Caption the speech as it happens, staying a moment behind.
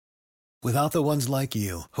Without the ones like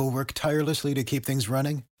you, who work tirelessly to keep things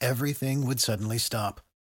running, everything would suddenly stop.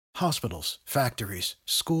 Hospitals, factories,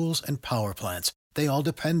 schools, and power plants, they all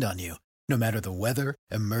depend on you. No matter the weather,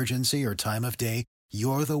 emergency, or time of day,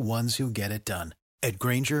 you're the ones who get it done. At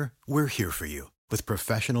Grainger, we're here for you with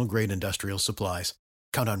professional-grade industrial supplies.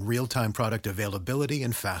 Count on real-time product availability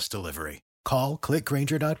and fast delivery. Call, click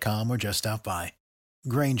Grainger.com, or just stop by.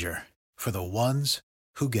 Grainger, for the ones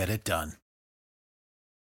who get it done.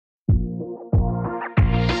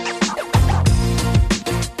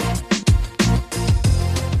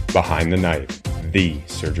 Behind the Knife, the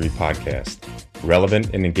surgery podcast.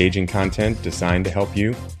 Relevant and engaging content designed to help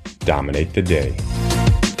you dominate the day.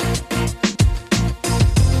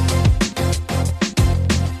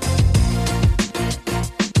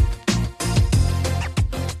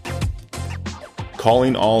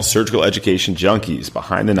 Calling all surgical education junkies,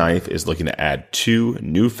 Behind the Knife is looking to add 2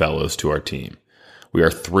 new fellows to our team. We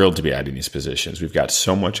are thrilled to be adding these positions. We've got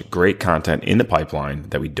so much great content in the pipeline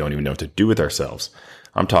that we don't even know what to do with ourselves.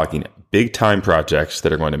 I'm talking big time projects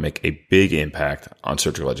that are going to make a big impact on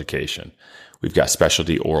surgical education. We've got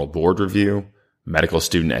specialty oral board review, medical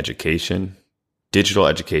student education, digital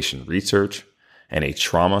education research, and a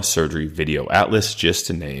trauma surgery video atlas, just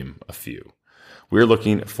to name a few. We're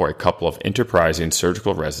looking for a couple of enterprising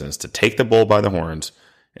surgical residents to take the bull by the horns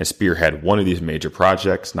and spearhead one of these major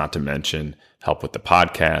projects, not to mention help with the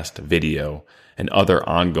podcast, video, and other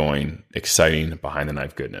ongoing, exciting Behind the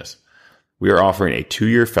Knife goodness. We are offering a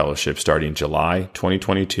 2-year fellowship starting July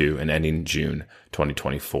 2022 and ending June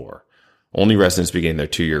 2024. Only residents beginning their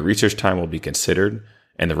 2-year research time will be considered,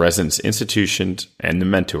 and the resident's institutions and the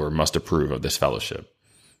mentor must approve of this fellowship.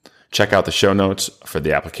 Check out the show notes for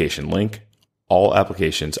the application link. All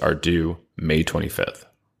applications are due May 25th.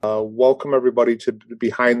 Welcome, everybody, to the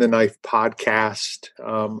Behind the Knife podcast.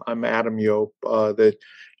 I'm Adam Yope, the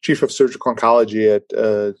Chief of Surgical Oncology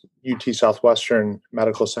at UT Southwestern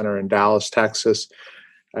Medical Center in Dallas, Texas.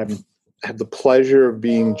 I have the pleasure of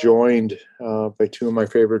being joined by 2 of my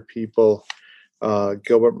favorite people,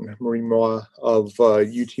 Gilbert Marimoa of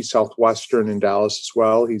UT Southwestern in Dallas as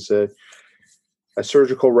well. He's a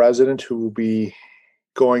surgical resident who will be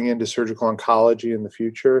going into surgical oncology in the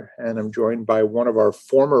future. And I'm joined by one of our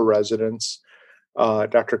former residents,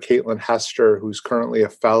 Dr. Caitlin Hester, who's currently a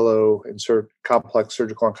fellow in complex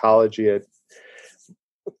surgical oncology at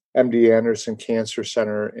MD Anderson Cancer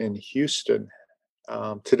Center in Houston.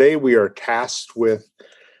 Today, we are tasked with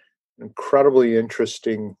an incredibly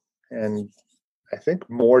interesting and I think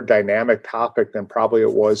more dynamic topic than probably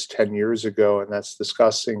it was 10 years ago, and that's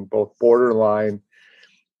discussing both borderline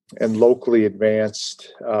and locally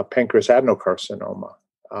advanced pancreatic adenocarcinoma.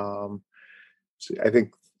 So I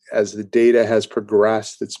think as the data has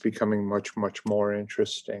progressed, it's becoming much, much more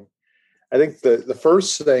interesting. I think the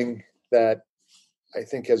first thing that I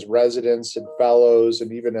think as residents and fellows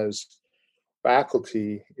and even as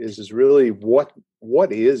faculty is really what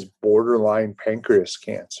is borderline pancreas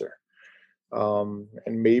cancer? And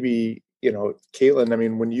maybe, Caitlin, I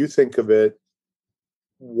mean, when you think of it,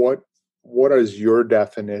 what is your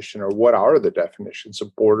definition, or what are the definitions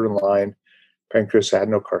of borderline pancreatic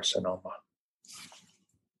adenocarcinoma?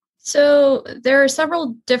 So there are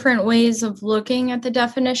several different ways of looking at the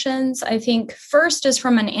definitions. I think first is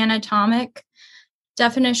from an anatomic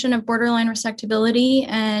definition of borderline resectability,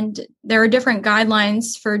 and there are different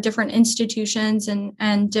guidelines for different institutions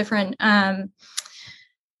and different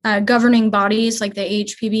governing bodies like the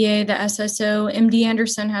HPBA, the SSO. MD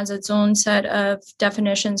Anderson has its own set of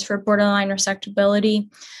definitions for borderline resectability.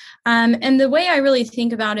 And the way I really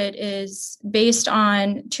think about it is based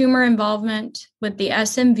on tumor involvement with the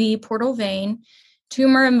SMV portal vein,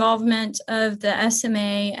 tumor involvement of the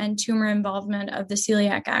SMA, and tumor involvement of the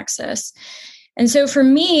celiac axis. And so for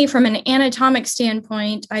me, from an anatomic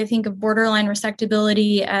standpoint, I think of borderline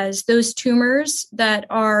resectability as those tumors that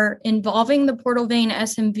are involving the portal vein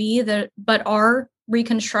SMV but are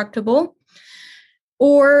reconstructible,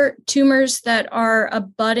 or tumors that are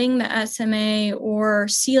abutting the SMA or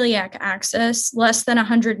celiac axis less than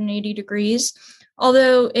 180 degrees,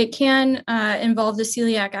 although it can involve the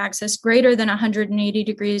celiac axis greater than 180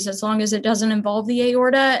 degrees as long as it doesn't involve the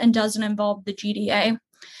aorta and doesn't involve the GDA.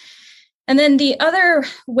 And then the other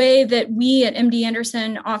way that we at MD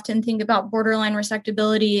Anderson often think about borderline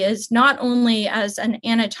resectability is not only as an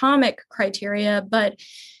anatomic criteria, but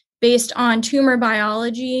based on tumor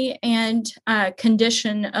biology and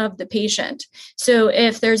condition of the patient. So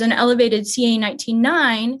if there's an elevated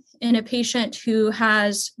CA19-9 in a patient who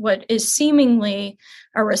has what is seemingly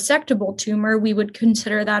a resectable tumor, we would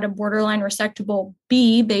consider that a borderline resectable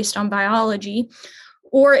B based on biology.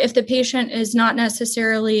 or if the patient is not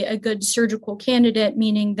necessarily a good surgical candidate,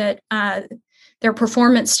 meaning that their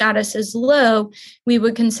performance status is low, we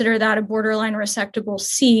would consider that a borderline resectable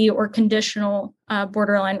C or conditional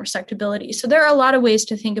borderline resectability. So there are a lot of ways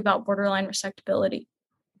to think about borderline resectability.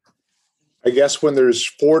 I guess when there's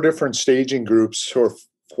 4 different staging groups or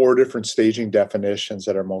 4 different staging definitions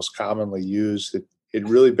that are most commonly used, it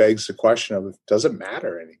really begs the question of, does it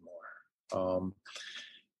matter anymore?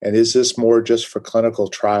 And is this more just for clinical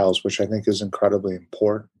trials, which I think is incredibly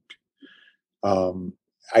important?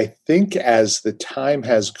 I think as the time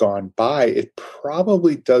has gone by, it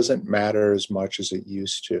probably doesn't matter as much as it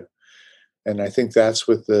used to. And I think that's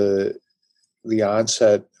with the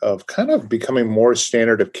onset of kind of becoming more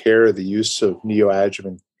standard of care, the use of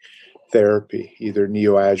neoadjuvant therapy, either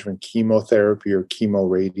neoadjuvant chemotherapy or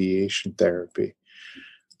chemoradiation therapy.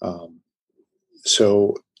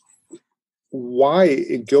 So why,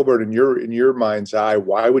 Gilbert, in your mind's eye,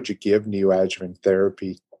 why would you give neoadjuvant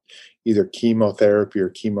therapy, either chemotherapy or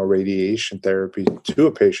chemoradiation therapy, to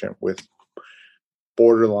a patient with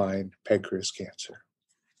borderline pancreas cancer?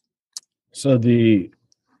 So the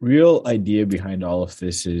real idea behind all of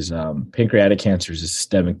this is pancreatic cancer is a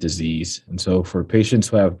systemic disease. And so for patients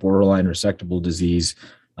who have borderline resectable disease,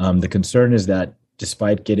 the concern is that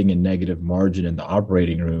despite getting a negative margin in the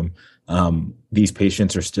operating room, these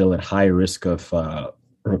patients are still at high risk of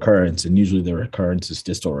recurrence, and usually the recurrence is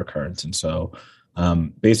distal recurrence. And so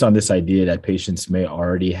based on this idea that patients may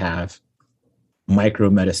already have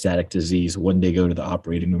micrometastatic disease when they go to the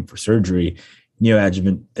operating room for surgery,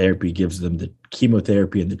 neoadjuvant therapy gives them the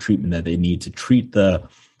chemotherapy and the treatment that they need to treat the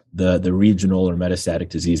regional or metastatic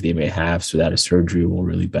disease they may have, so that a surgery will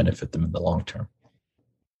really benefit them in the long term.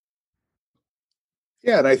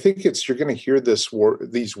 Yeah, and I think you're going to hear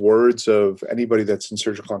these words of anybody that's in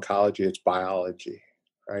surgical oncology. It's biology,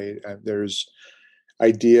 right? And there's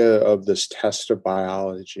idea of this test of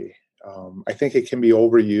biology. I think it can be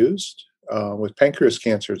overused. With pancreas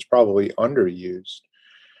cancer, it's probably underused.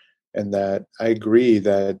 And that I agree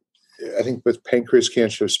that I think with pancreas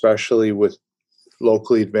cancer, especially with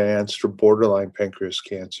locally advanced or borderline pancreas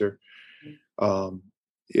cancer,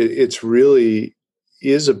 it's really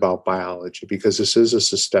is about biology, because this is a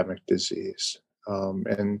systemic disease.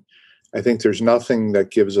 And I think there's nothing that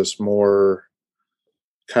gives us more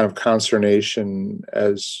kind of consternation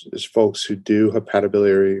as folks who do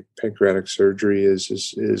hepatobiliary pancreatic surgery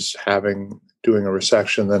is doing a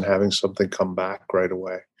resection than having something come back right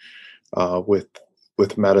away with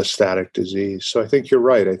metastatic disease. So I think you're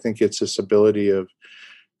right. I think it's this ability of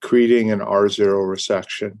creating an R0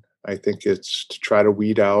 resection. I think it's to try to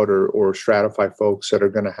weed out or stratify folks that are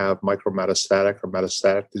going to have micrometastatic or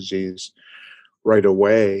metastatic disease right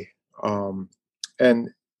away. And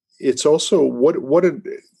it's also what would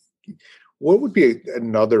be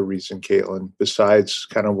another reason, Caitlin, besides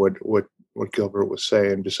kind of what Gilbert was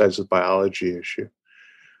saying, besides the biology issue?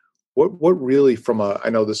 What really, I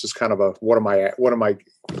know this is kind of a what am I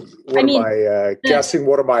guessing,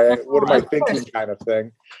 what am I thinking kind of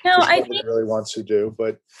thing. No, I think really wants to do,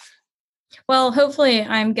 but well, hopefully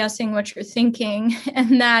I'm guessing what you're thinking,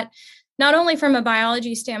 and that not only from a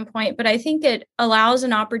biology standpoint, but I think it allows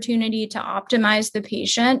an opportunity to optimize the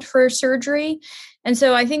patient for surgery. And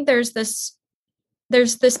so I think there's this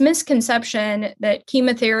misconception that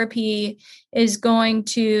chemotherapy is going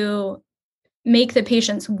to make the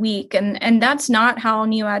patients weak. And that's not how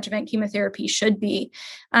neoadjuvant chemotherapy should be.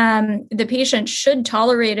 The patient should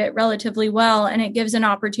tolerate it relatively well, and it gives an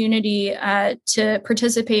opportunity to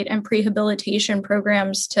participate in prehabilitation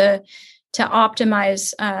programs to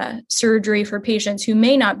optimize surgery for patients who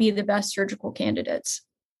may not be the best surgical candidates.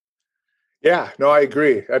 Yeah, no, I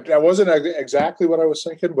agree. That wasn't exactly what I was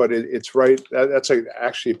thinking, but it's right. That's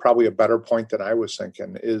actually probably a better point than I was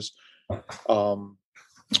thinking is,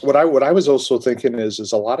 what I was also thinking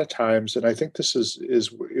is a lot of times, and I think this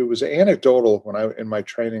it was anecdotal when in my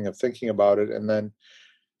training of thinking about it, and then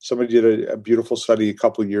somebody did a beautiful study a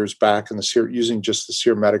couple of years back in using just the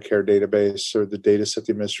SEER Medicare database or the data set,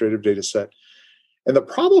 the administrative data set. And the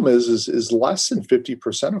problem is less than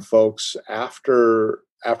 50% of folks after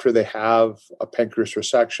they have a pancreas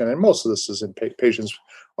resection, and most of this is in patients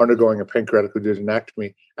undergoing a pancreatic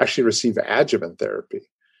duodenectomy, actually receive adjuvant therapy.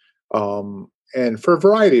 And for a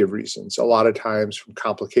variety of reasons, a lot of times from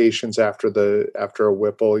complications after a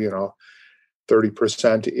Whipple,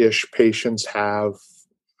 30%-ish patients have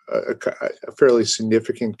a fairly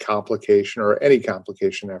significant complication or any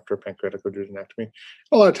complication after a pancreatic duodenectomy.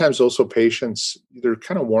 A lot of times also patients, they're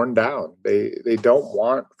kind of worn down. They don't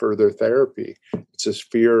want further therapy. It's this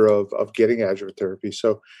fear of getting adjuvant therapy.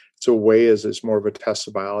 So a way as it's more of a test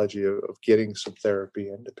of biology of getting some therapy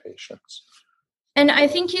into patients. And I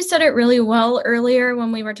think you said it really well earlier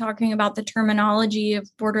when we were talking about the terminology of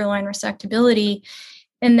borderline resectability,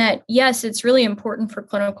 and that, yes, it's really important for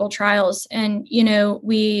clinical trials. And,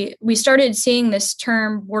 we started seeing this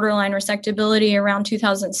term borderline resectability around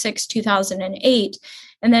 2006, 2008.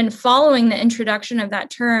 And then following the introduction of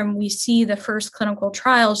that term, we see the first clinical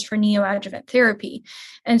trials for neoadjuvant therapy.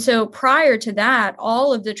 And so prior to that,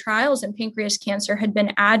 all of the trials in pancreas cancer had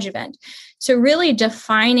been adjuvant. So really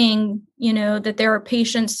defining, that there are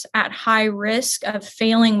patients at high risk of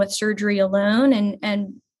failing with surgery alone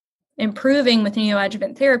and improving with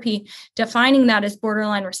neoadjuvant therapy, defining that as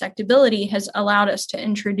borderline resectability has allowed us to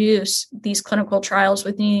introduce these clinical trials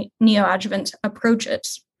with neoadjuvant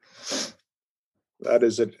approaches.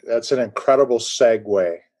 That's an incredible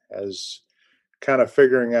segue as kind of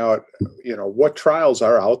figuring out, what trials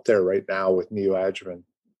are out there right now with neoadjuvant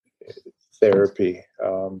therapy,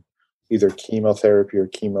 either chemotherapy or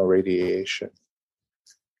chemoradiation.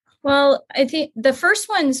 Well, I think the first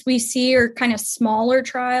ones we see are kind of smaller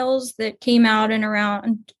trials that came out in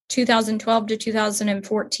around 2012 to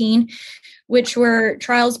 2014, which were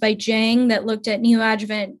trials by Jang that looked at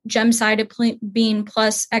neoadjuvant gemcitabine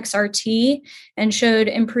plus XRT and showed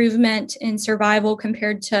improvement in survival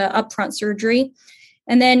compared to upfront surgery.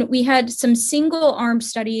 And then we had some single arm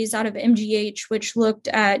studies out of MGH, which looked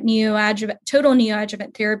at total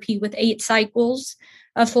neoadjuvant therapy with 8 cycles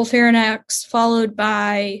of FOLFIRINOX, followed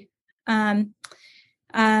by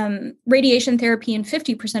radiation therapy in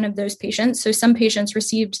 50% of those patients. So some patients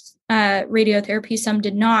received radiotherapy, some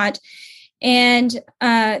did not. And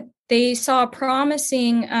they saw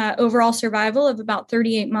promising overall survival of about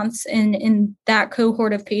 38 months in that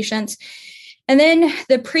cohort of patients. And then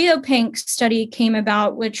the PREOPANC study came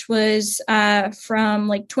about, which was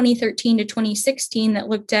from 2013 to 2016 that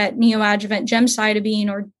looked at neoadjuvant gemcitabine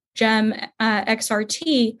or gem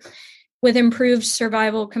XRT with improved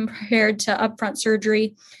survival compared to upfront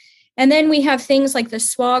surgery. And then we have things like the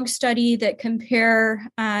SWOG study that compare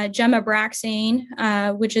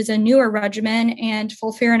gemabraxane, which is a newer regimen, and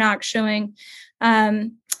FOLFIRINOX showing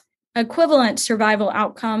equivalent survival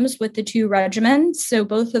outcomes with the 2 regimens. So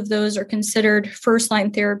both of those are considered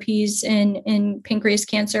first-line therapies in pancreas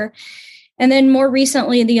cancer. And then more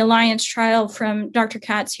recently, the Alliance trial from Dr.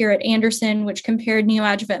 Katz here at Anderson, which compared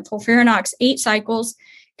neoadjuvant FOLFIRINOX 8 cycles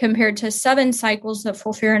compared to 7 cycles of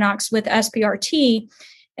FOLFIRINOX with SBRT,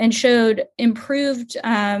 and showed improved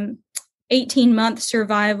 18-month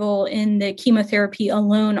survival in the chemotherapy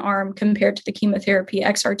alone arm compared to the chemotherapy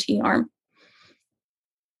XRT arm.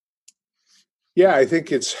 Yeah, I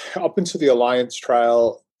think it's up into the Alliance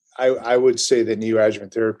trial. I would say that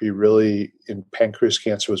neoadjuvant therapy really in pancreas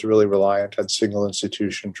cancer was really reliant on single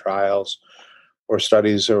institution trials or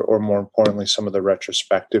studies, or more importantly, some of the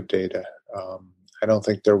retrospective data. I don't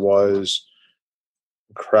think there was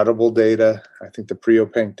incredible data. I think the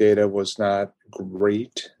PREOPANC data was not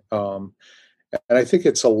great. And I think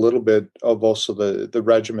it's a little bit of also the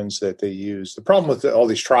regimens that they use. The problem with all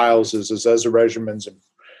these trials is as the regimens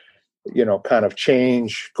kind of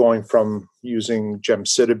change, going from using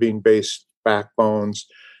gemcitabine-based backbones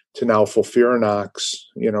to now FOLFIRINOX,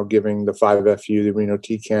 giving the 5-FU, the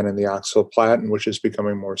irinotecan, and the oxaliplatin, which is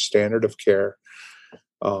becoming more standard of care.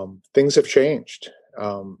 Things have changed.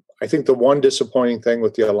 I think the one disappointing thing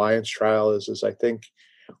with the Alliance trial is I think,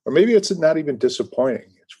 or maybe it's not even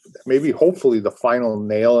disappointing, it's maybe hopefully the final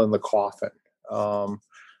nail in the coffin,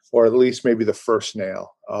 or at least maybe the first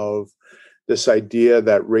nail of this idea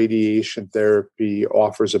that radiation therapy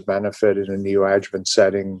offers a benefit in a neoadjuvant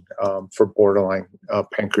setting for borderline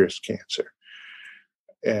pancreas cancer.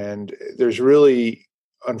 And there's really,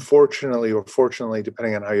 unfortunately or fortunately,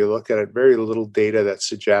 depending on how you look at it, very little data that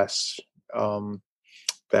suggests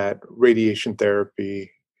that radiation therapy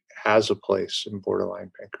has a place in borderline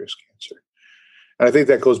pancreas cancer. And I think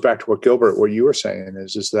that goes back to what Gilbert, what you were saying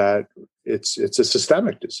is that it's a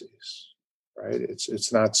systemic disease, right?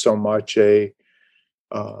 It's not so much a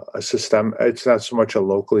system. It's not so much a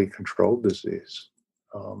locally controlled disease.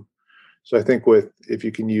 So I think if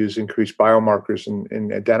you can use increased biomarkers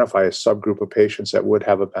and identify a subgroup of patients that would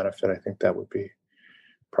have a benefit, I think that would be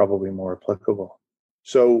probably more applicable.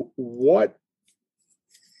 So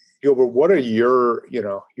Gilbert, what are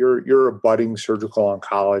you're a budding surgical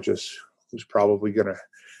oncologist who's probably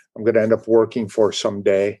I'm going to end up working for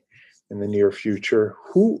someday in the near future.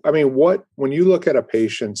 When you look at a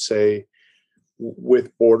patient, say,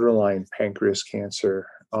 with borderline pancreas cancer,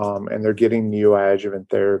 and they're getting neoadjuvant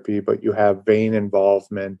therapy, but you have vein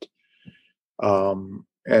involvement, and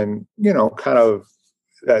kind of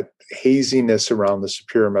that haziness around the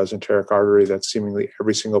superior mesenteric artery that seemingly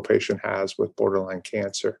every single patient has with borderline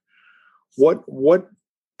cancer. What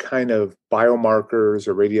kind of biomarkers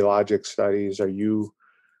or radiologic studies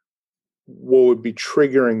what would be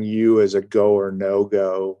triggering you as a go or no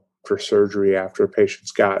go for surgery after a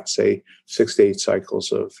patient's got, say, 6 to 8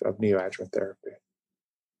 cycles of neoadjuvant therapy?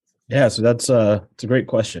 Yeah, so it's a great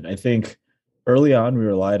question. I think early on we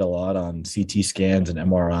relied a lot on CT scans and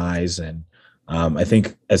MRIs, and I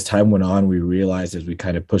think as time went on, we realized as we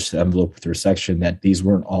kind of pushed the envelope with resection that these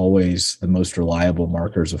weren't always the most reliable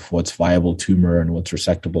markers of what's viable tumor and what's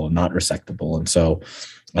resectable and not resectable. And so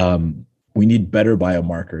we need better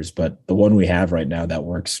biomarkers, but the one we have right now that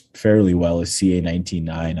works fairly well is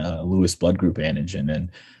CA19-9, Lewis blood group antigen. And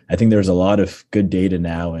I think there's a lot of good data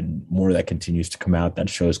now and more that continues to come out that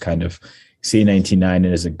shows kind of CA19-9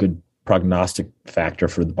 is a good prognostic factor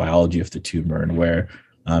for the biology of the tumor, and where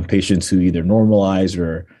patients who either normalize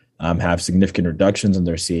or have significant reductions in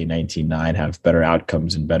their CA19-9 have better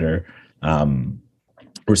outcomes and better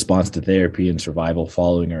response to therapy and survival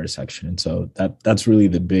following a resection. And so that's really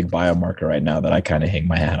the big biomarker right now that I kind of hang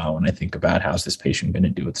my hat on when I think about how's this patient going to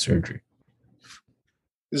do with surgery.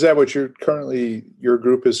 Is that what your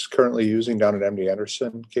group is currently using down at MD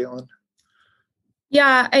Anderson, Caitlin?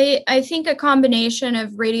 Yeah, I think a combination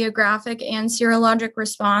of radiographic and serologic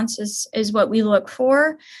response is what we look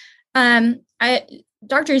for.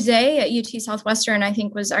 Dr. Zay at UT Southwestern, I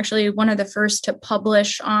think, was actually one of the first to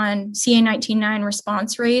publish on CA19-9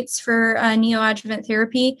 response rates for neoadjuvant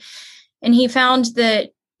therapy. And he found that,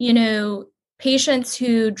 patients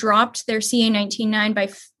who dropped their CA19-9 by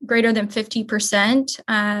greater than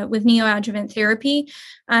 50% with neoadjuvant therapy,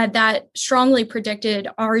 that strongly predicted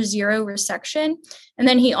R0 resection. And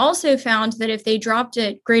then he also found that if they dropped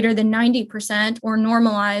it greater than 90% or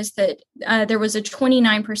normalized, that there was a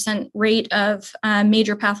 29% rate of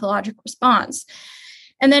major pathologic response.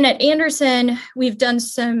 And then at Anderson, we've done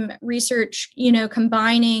some research,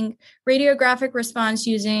 combining radiographic response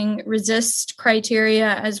using RECIST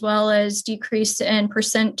criteria, as well as decrease in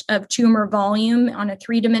percent of tumor volume on a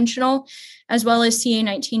 3-dimensional, as well as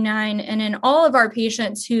CA19-9. And in all of our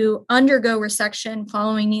patients who undergo resection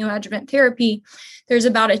following neoadjuvant therapy, there's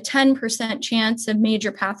about a 10% chance of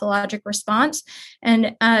major pathologic response.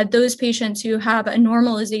 And those patients who have a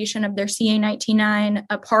normalization of their CA19-9,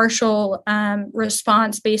 a partial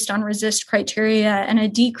response based on RECIST criteria, and a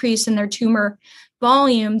decrease in their tumor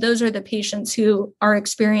volume, those are the patients who are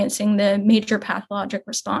experiencing the major pathologic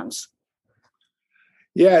response.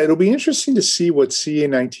 Yeah, it'll be interesting to see what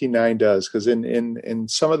CA19-9 does, because in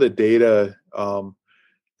some of the data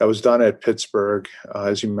that was done at Pittsburgh,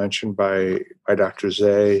 as you mentioned, by Dr.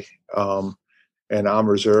 Zay and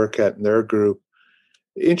Amr Zurikat and their group,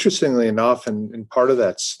 interestingly enough, in part of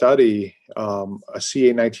that study, a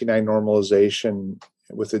CA19-9 normalization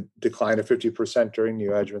with a decline of 50% during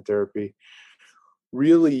neoadjuvant therapy,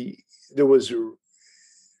 really, there was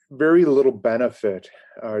very little benefit,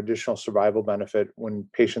 additional survival benefit, when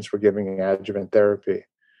patients were giving adjuvant therapy.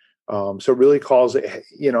 So it really calls,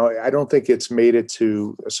 I don't think it's made it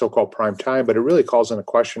to a so-called prime time, but it really calls into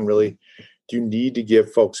question, really, do you need to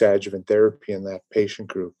give folks adjuvant therapy in that patient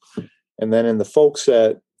group? And then in the folks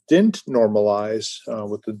that didn't normalize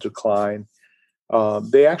with the decline,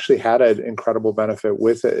 they actually had an incredible benefit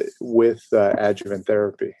with adjuvant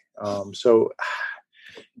therapy. So,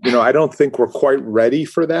 I don't think we're quite ready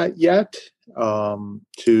for that yet,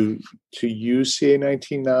 to use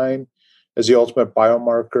CA19-9 as the ultimate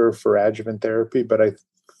biomarker for adjuvant therapy. But I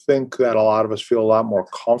think that a lot of us feel a lot more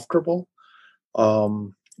comfortable,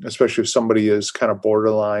 especially if somebody is kind of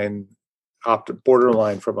borderline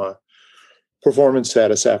from a performance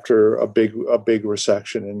status after a big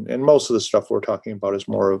resection. And most of the stuff we're talking about is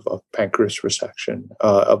more of a pancreas resection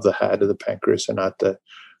of the head of the pancreas, and not the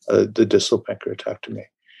distal pancreatectomy.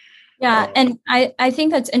 Yeah, and I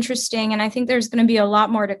think that's interesting, and I think there's going to be a lot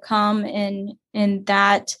more to come in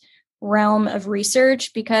that realm of research,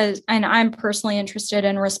 and I'm personally interested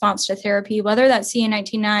in response to therapy, whether that's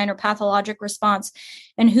CA19-9 or pathologic response,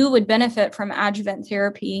 and who would benefit from adjuvant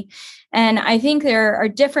therapy. And I think there are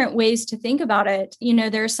different ways to think about it.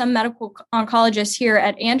 There are some medical oncologists here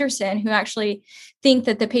at Anderson who actually think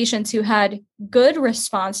that the patients who had good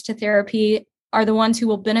response to therapy are the ones who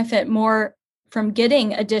will benefit more from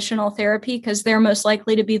getting additional therapy, because they're most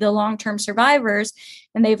likely to be the long-term survivors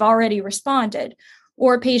and they've already responded.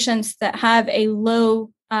 Or patients that have a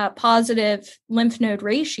low positive lymph node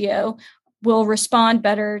ratio will respond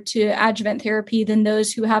better to adjuvant therapy than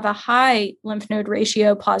those who have a high lymph node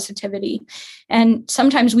ratio positivity. And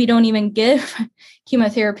sometimes we don't even give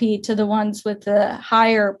chemotherapy to the ones with the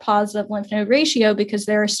higher positive lymph node ratio because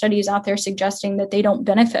there are studies out there suggesting that they don't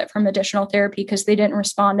benefit from additional therapy because they didn't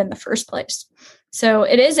respond in the first place. So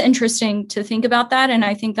it is interesting to think about that. And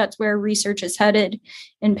I think that's where research is headed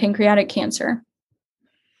in pancreatic cancer.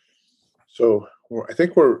 So I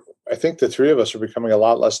think the three of us are becoming a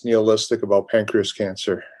lot less nihilistic about pancreas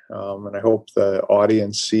cancer. And I hope the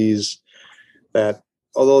audience sees that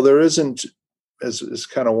although there isn't, as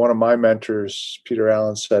kind of one of my mentors, Peter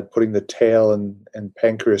Allen said, putting the tail in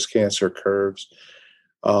pancreas cancer curves.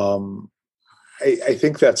 I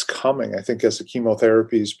think that's coming. I think as the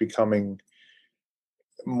chemotherapy is becoming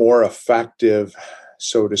more effective,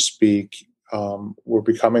 so to speak, we're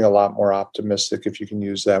becoming a lot more optimistic, if you can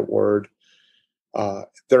use that word.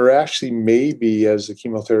 There actually may be, as the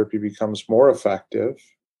chemotherapy becomes more effective,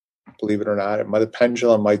 believe it or not, the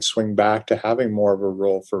pendulum might swing back to having more of a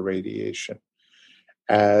role for radiation,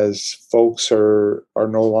 as folks are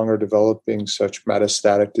no longer developing such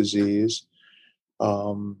metastatic disease.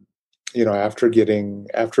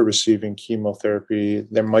 After receiving chemotherapy,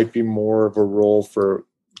 there might be more of a role for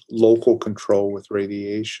local control with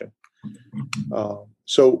radiation.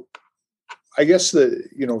 So I guess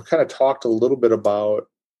kind of talked a little bit about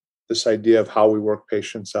this idea of how we work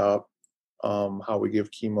patients up, how we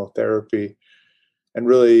give chemotherapy, and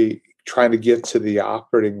really trying to get to the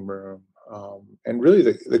operating room. And really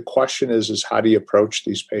the question is how do you approach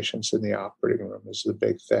these patients in the operating room is the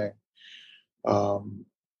big thing.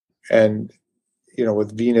 And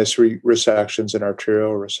with venous resections and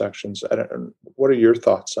arterial resections, what are your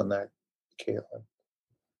thoughts on that, Caitlin?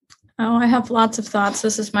 Oh, I have lots of thoughts.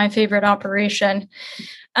 This is my favorite operation.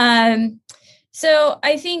 So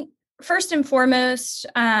I think first and foremost,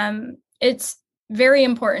 it's very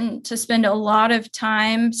important to spend a lot of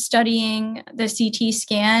time studying the CT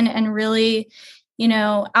scan and really,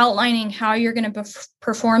 outlining how you're going to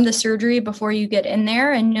perform the surgery before you get in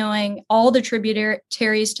there and knowing all the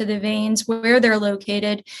tributaries to the veins, where they're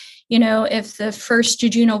located. If the first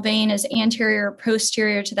jejunal vein is anterior or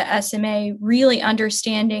posterior to the SMA, really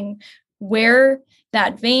understanding where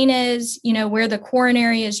that vein is, where the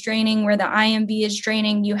coronary is draining, where the IMV is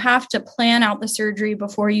draining. You have to plan out the surgery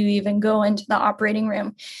before you even go into the operating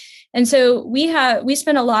room. And so we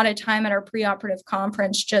spend a lot of time at our preoperative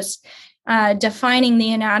conference just defining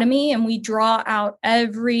the anatomy, and we draw out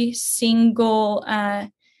every single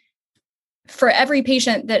for every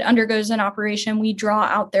patient that undergoes an operation, we draw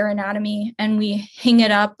out their anatomy and we hang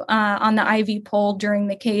it up on the IV pole during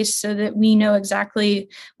the case so that we know exactly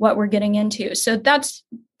what we're getting into. So that's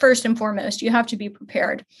first and foremost. You have to be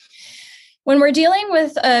prepared. When we're dealing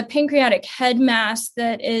with a pancreatic head mass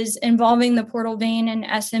that is involving the portal vein and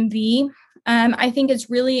SMV, I think it's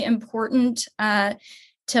really important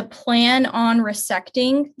to plan on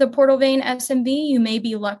resecting the portal vein SMV. You may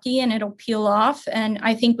be lucky and it'll peel off. And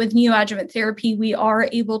I think with neoadjuvant therapy, we are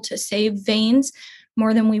able to save veins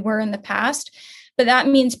more than we were in the past. But that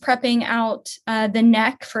means prepping out the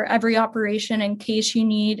neck for every operation in case you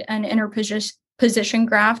need an interposition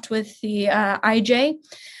graft with the IJ.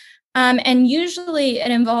 And usually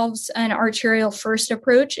it involves an arterial first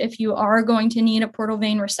approach if you are going to need a portal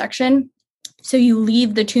vein resection. So you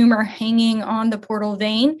leave the tumor hanging on the portal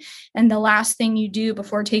vein, and the last thing you do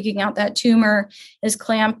before taking out that tumor is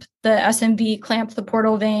clamp the SMV, clamp the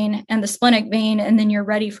portal vein and the splenic vein, and then you're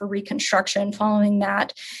ready for reconstruction following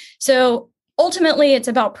that. So ultimately, it's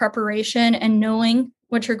about preparation and knowing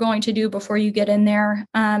what you're going to do before you get in there,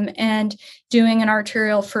 and doing an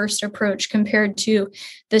arterial first approach compared to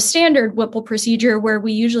the standard Whipple procedure where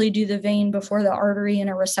we usually do the vein before the artery in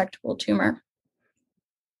a resectable tumor.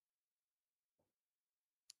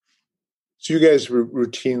 So you guys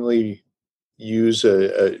routinely use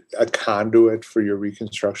a conduit for your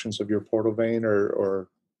reconstructions of your portal vein, or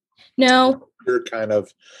no? Your kind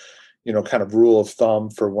of rule of thumb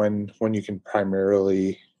for when you can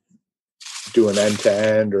primarily do an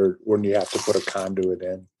end-to-end, or when you have to put a conduit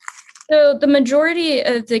in? So the majority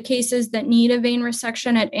of the cases that need a vein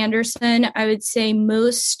resection at Anderson, I would say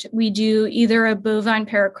most we do either a bovine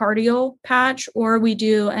pericardial patch or we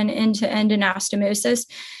do an end-to-end anastomosis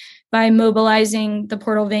by mobilizing the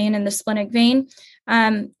portal vein and the splenic vein.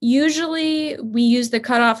 Usually we use the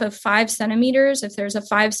cutoff of 5 centimeters. If there's a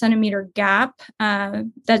 5 centimeter gap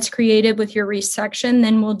that's created with your resection,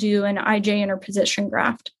 then we'll do an IJ interposition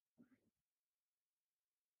graft.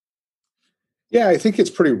 Yeah, I think it's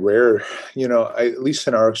pretty rare, at least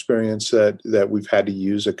in our experience that we've had to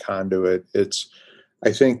use a conduit.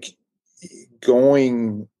 I think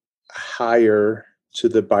going higher to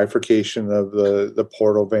the bifurcation of the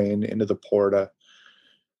portal vein into the porta,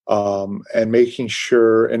 and making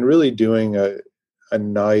sure and really doing a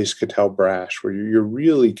nice Cattell brash where you're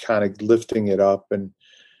really kind of lifting it up. And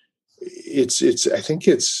I think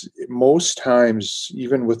it's most times,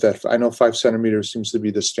 even with that, I know 5 centimeters seems to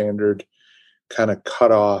be the standard kind of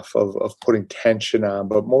cutoff of putting tension on,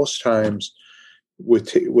 but most times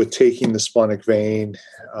with taking the splenic vein,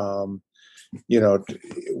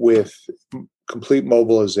 with complete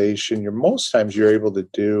mobilization, most times you're able to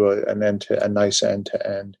do a nice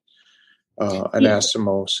end-to-end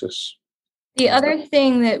anastomosis. The other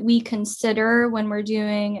thing that we consider when we're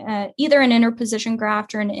doing either an interposition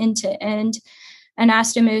graft or an end-to-end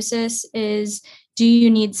anastomosis is, do you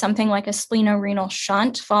need something like a splenorenal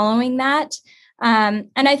shunt following that? And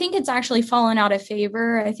I think it's actually fallen out of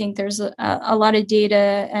favor. I think there's a lot of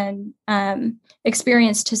data and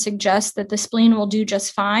experience to suggest that the spleen will do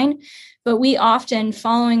just fine. But we often,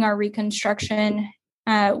 following our reconstruction,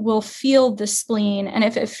 will feel the spleen. And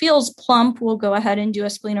if it feels plump, we'll go ahead and do a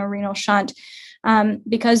splenorenal shunt,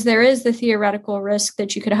 because there is the theoretical risk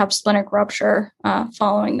that you could have splenic rupture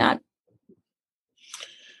following that.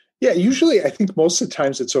 Yeah, usually I think most of the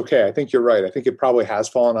times it's okay. I think you're right. I think it probably has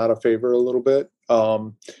fallen out of favor a little bit.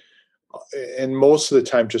 And most of the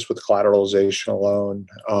time, just with collateralization alone,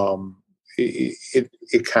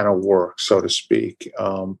 it kind of works, so to speak,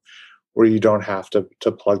 where you don't have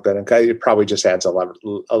to plug that in. It probably just adds a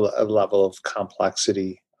level of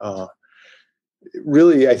complexity.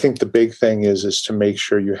 Really, I think the big thing is to make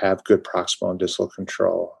sure you have good proximal and distal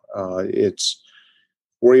control.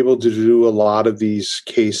 We're able to do a lot of these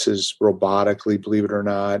cases robotically, believe it or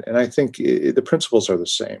not. And I think the principles are the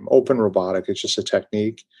same. Open robotic, it's just a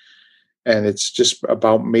technique. And it's just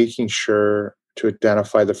about making sure to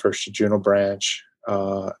identify the first jejunal branch,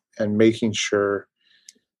 and making sure,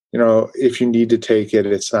 if you need to take it,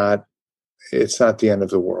 it's not the end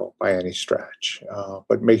of the world by any stretch.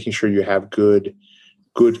 But making sure you have good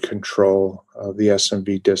control of the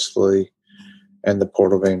SMV distally and the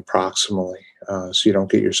portal vein proximally, so you don't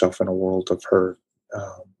get yourself in a world of hurt,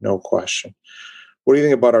 no question. What do you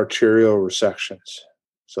think about arterial resections?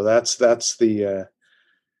 So that's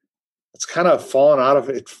it's kind of fallen out of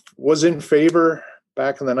it. Was in favor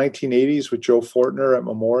back in the 1980s with Joe Fortner at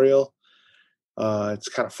Memorial. It's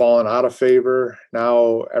kind of fallen out of favor.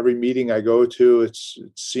 Now every meeting I go to, it's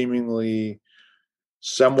seemingly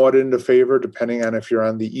somewhat into favor, depending on if you're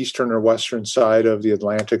on the eastern or western side of the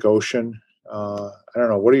Atlantic Ocean. I don't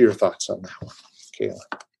know. What are your thoughts on that one, Kayla?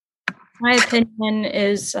 My opinion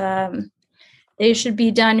is they should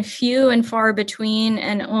be done few and far between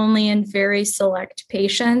and only in very select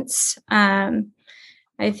patients.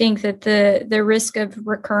 I think that the risk of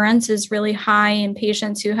recurrence is really high in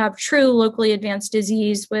patients who have true locally advanced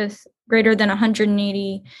disease with greater than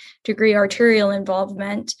 180-degree arterial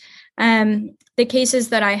involvement. The cases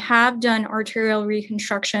that I have done arterial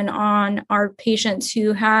reconstruction on are patients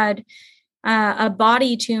who had a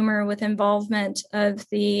body tumor with involvement of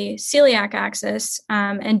the celiac axis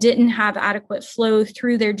and didn't have adequate flow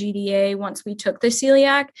through their GDA once we took the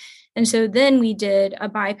celiac. And so then we did a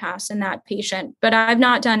bypass in that patient. But I've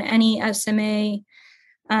not done any SMA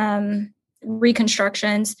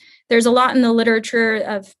reconstructions. There's a lot in the literature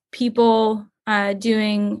of people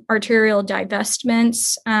doing arterial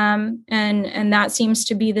divestments, and that seems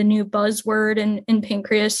to be the new buzzword in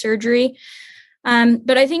pancreas surgery.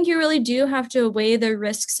 But I think you really do have to weigh the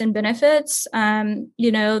risks and benefits.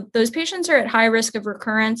 Those patients are at high risk of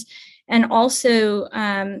recurrence. And also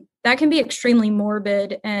that can be extremely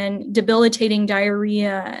morbid and debilitating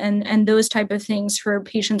diarrhea and those type of things for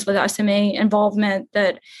patients with SMA involvement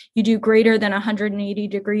that you do greater than 180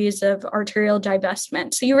 degrees of arterial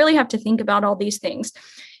divestment. So you really have to think about all these things.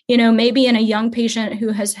 Maybe in a young patient who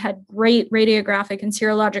has had great radiographic and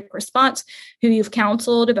serologic response, who you've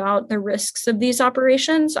counseled about the risks of these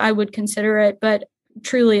operations, I would consider it, but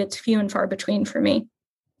truly it's few and far between for me.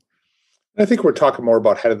 I think we're talking more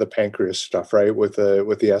about head of the pancreas stuff, right? With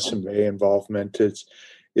the SMA involvement. I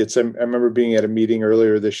remember being at a meeting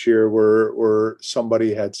earlier this year where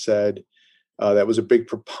somebody had said that was a big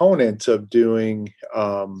proponent of doing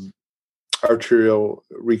arterial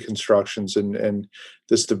reconstructions and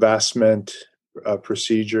this divestment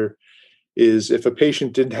procedure is if a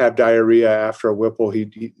patient didn't have diarrhea after a Whipple,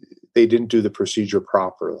 they didn't do the procedure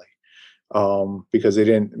properly. Because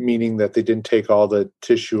meaning that they didn't take all the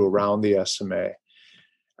tissue around the SMA.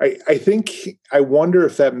 I wonder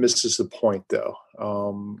if that misses the point though.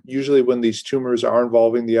 Usually when these tumors are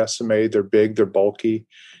involving the SMA, they're big, they're bulky.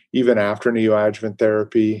 Even after neoadjuvant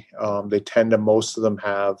therapy, most of them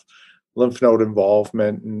have lymph node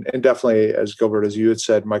involvement, and definitely, as Gilbert, as you had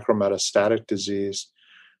said, micrometastatic disease.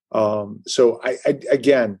 So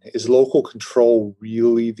again, is local control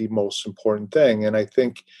really the most important thing? And I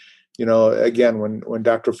think, again, when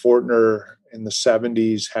Dr. Fortner in the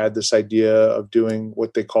 70s had this idea of doing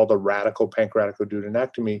what they called a radical pancreatic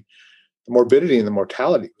duodenectomy, the morbidity and the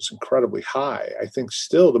mortality was incredibly high. I think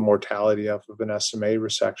still the mortality of an SMA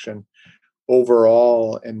resection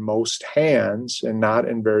overall in most hands, and not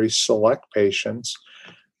in very select patients,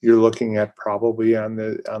 you're looking at probably on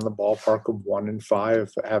the ballpark of 1 in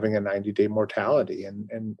 5 having a 90-day mortality.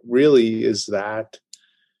 And really, is that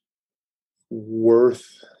worth,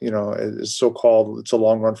 is so-called, it's a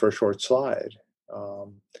long run for a short slide.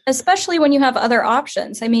 Especially when you have other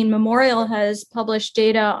options. I mean, Memorial has published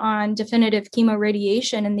data on definitive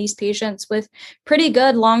chemoradiation in these patients with pretty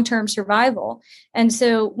good long-term survival. And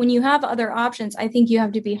so when you have other options, I think you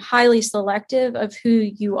have to be highly selective of who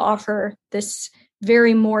you offer this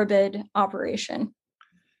very morbid operation.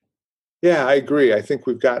 Yeah, I agree. I think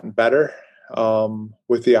we've gotten better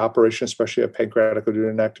with the operation, especially a pancreatic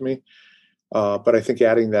duodenectomy. But I think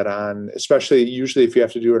adding that on, especially usually if you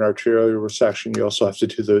have to do an arterial resection, you also have to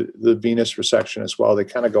do the venous resection as well. They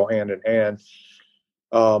kind of go hand in hand.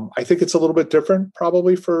 I think it's a little bit different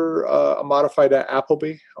probably for a modified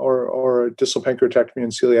Appleby or a distal pancreatectomy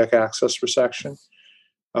and celiac access resection.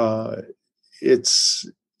 It's,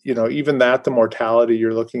 even that, the mortality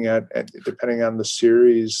you're looking at, depending on the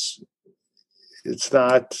series, it's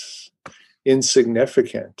not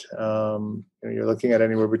insignificant. You're looking at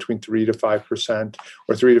anywhere between 3 to 5%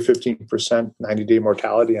 or 3 to 15% 90-day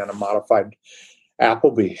mortality on a modified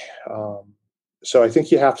Appleby. So I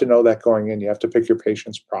think you have to know that going in. You have to pick your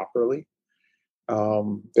patients properly.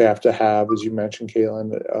 They have to have, as you mentioned,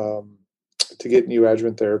 Caitlin, to get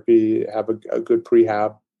neoadjuvant therapy, have a good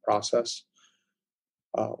prehab process.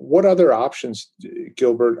 What other options,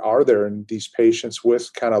 Gilbert, are there in these patients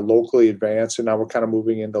with kind of locally advanced, and now we're kind of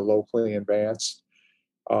moving into locally advanced,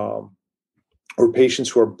 or patients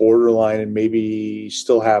who are borderline and maybe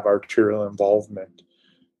still have arterial involvement?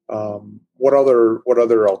 What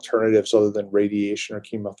other alternatives other than radiation or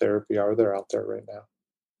chemotherapy are there out there right now?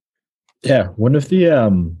 Yeah, one of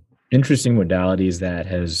the interesting modalities that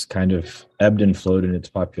has kind of ebbed and flowed in its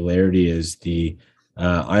popularity is the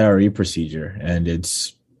IRE procedure, and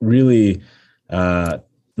it's really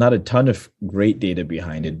not a ton of great data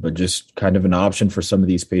behind it, but just kind of an option for some of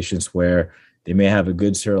these patients where they may have a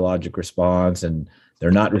good serologic response and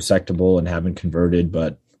they're not resectable and haven't converted,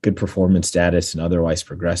 but good performance status and otherwise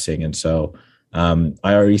progressing. And so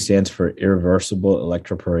IRE stands for irreversible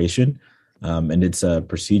electroporation, and it's a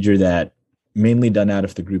procedure that mainly done out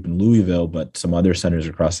of the group in Louisville, but some other centers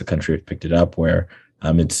across the country have picked it up where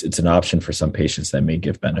it's an option for some patients that may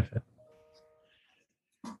give benefit.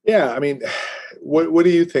 Yeah, I mean, what do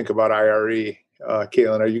you think about IRE,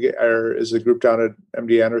 Caitlin? Is the group down at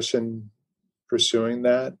MD Anderson pursuing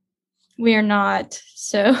that? We are not.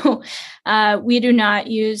 So we do not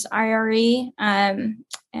use IRE.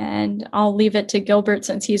 And I'll leave it to Gilbert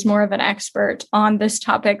since he's more of an expert on this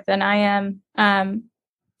topic than I am.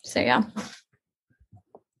 So, yeah.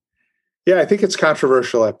 Yeah, I think it's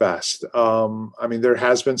controversial at best. I mean, there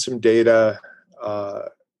has been some data,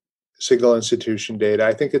 single institution data.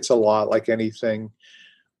 I think it's a lot like anything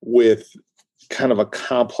with kind of a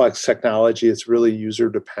complex technology. It's really user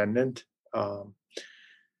dependent.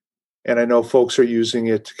 And I know folks are using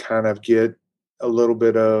it to kind of get a little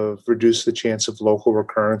bit of reduce the chance of local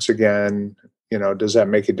recurrence again. Does that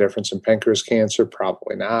make a difference in pancreas cancer?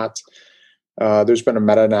 Probably not. There's been a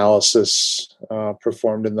meta-analysis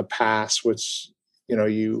performed in the past, which,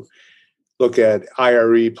 you look at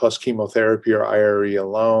IRE plus chemotherapy or IRE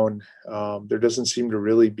alone. There doesn't seem to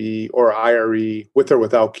really be, or IRE with or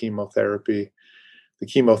without chemotherapy. The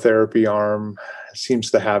chemotherapy arm seems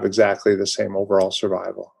to have exactly the same overall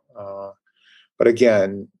survival. But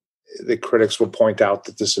again, the critics will point out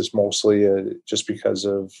that this is mostly just because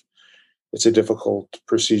of it's a difficult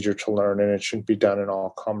procedure to learn and it shouldn't be done in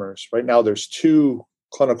all comers. Right now, there's 2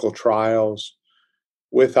 clinical trials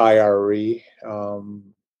with IRE.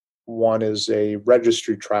 One is a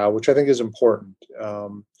registry trial, which I think is important.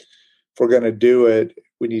 If we're going to do it,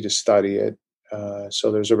 we need to study it.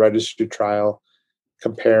 So there's a registry trial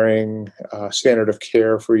comparing standard of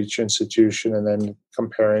care for each institution, and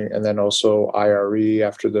then also IRE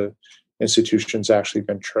after the institution's actually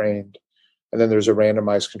been trained. And then there's a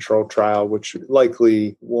randomized control trial, which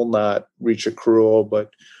likely will not reach accrual,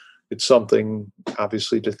 but it's something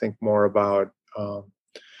obviously to think more about.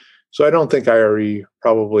 So I don't think IRE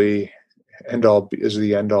probably is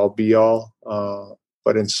the end all be all,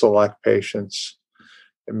 but in select patients,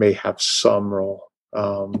 it may have some role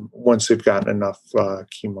once they've gotten enough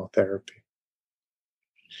chemotherapy.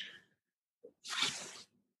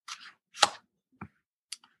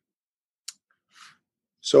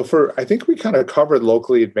 So I think we kind of covered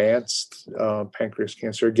locally advanced pancreas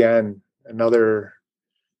cancer. Again, another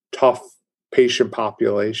tough patient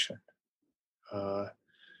population.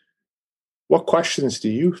 What questions do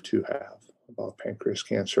you two have about pancreas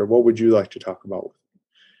cancer? What would you like to talk about with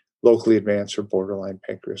locally advanced or borderline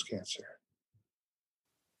pancreas cancer?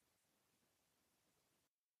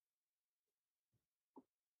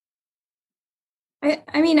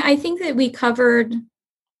 I think that we covered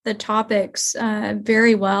the topics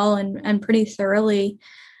very well and pretty thoroughly.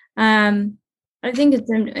 I think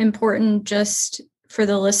it's important just for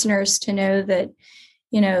the listeners to know that,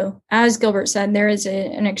 as Gilbert said, there is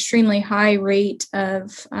an extremely high rate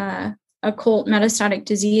of occult metastatic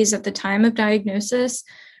disease at the time of diagnosis,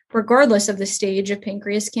 regardless of the stage of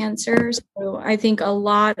pancreas cancer. So I think a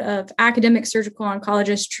lot of academic surgical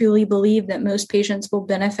oncologists truly believe that most patients will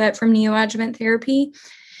benefit from neoadjuvant therapy,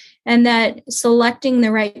 and that selecting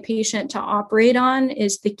the right patient to operate on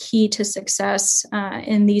is the key to success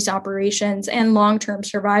in these operations and long-term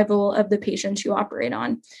survival of the patients you operate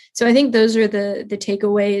on. So I think those are the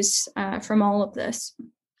takeaways from all of this.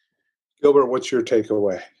 Gilbert, what's your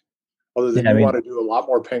takeaway? Other than want to do a lot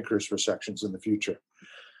more pancreas resections in the future.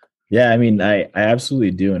 Yeah, I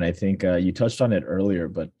absolutely do. And I think you touched on it earlier,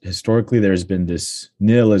 but historically there's been this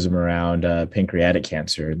nihilism around pancreatic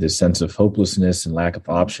cancer, this sense of hopelessness and lack of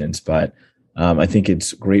options. But I think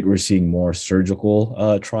it's great we're seeing more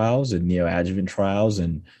surgical trials and neoadjuvant trials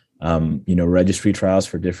and, registry trials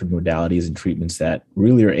for different modalities and treatments that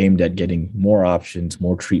really are aimed at getting more options,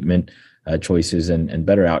 more treatment choices and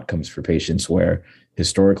better outcomes for patients where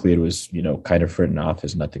historically it was, kind of written off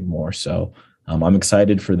as nothing more. So I'm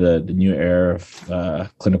excited for the new era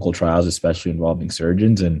of clinical trials, especially involving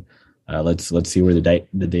surgeons, and let's see where the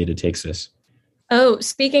data takes us. Oh,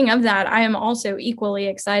 speaking of that, I am also equally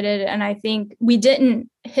excited, and I think we didn't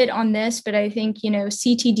hit on this, but I think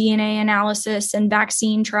ctDNA analysis and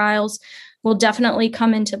vaccine trials will definitely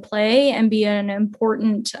come into play and be an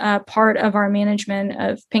important part of our management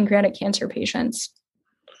of pancreatic cancer patients.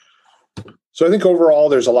 So I think overall,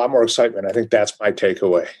 there's a lot more excitement. I think that's my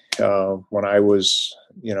takeaway. When I was,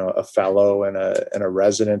 a fellow and a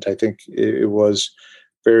resident, I think it was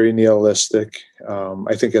very nihilistic.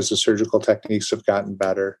 I think as the surgical techniques have gotten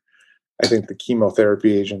better, I think the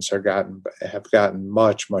chemotherapy agents have gotten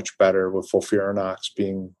much, much better, with FOLFIRINOX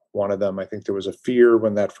being one of them. I think there was a fear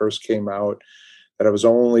when that first came out that it was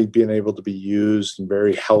only being able to be used in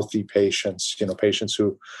very healthy patients, patients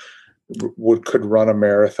who could run a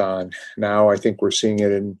marathon. Now I think we're seeing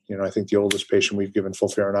it in, I think the oldest patient we've given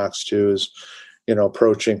FOLFIRINOX to is,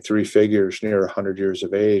 approaching 3 figures, near 100 years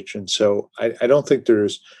of age. And so I don't think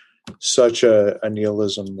there's such a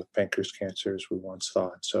nihilism with pancreas cancer as we once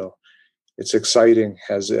thought. So it's exciting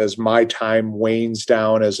as my time wanes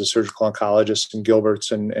down as a surgical oncologist, and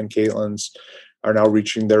Gilbert's and Caitlin's are now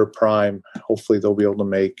reaching their prime. Hopefully they'll be able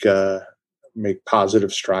to make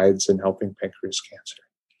positive strides in helping pancreas cancer.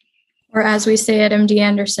 Or as we say at MD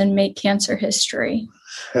Anderson, make cancer history.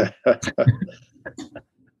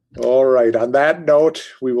 All right. On that note,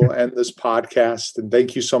 we will end this podcast. And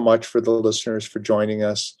thank you so much for the listeners for joining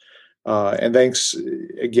us. And thanks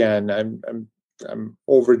again. I'm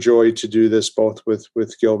overjoyed to do this both with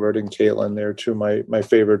Gilbert and Caitlin. They're two of my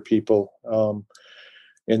favorite people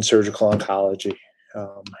in surgical oncology.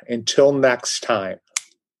 Until next time.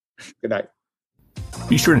 Good night.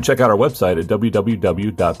 Be sure to check out our website at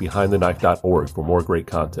www.behindtheknife.org for more great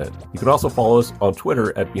content. You can also follow us on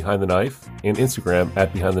Twitter at Behind the Knife and Instagram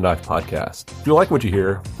at Behind the Knife Podcast. If you like what you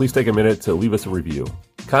hear, please take a minute to leave us a review.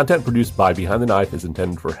 Content produced by Behind the Knife is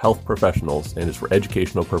intended for health professionals and is for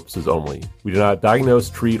educational purposes only. We do not diagnose,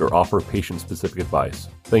 treat, or offer patient-specific advice.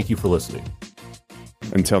 Thank you for listening.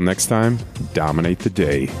 Until next time, dominate the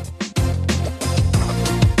day.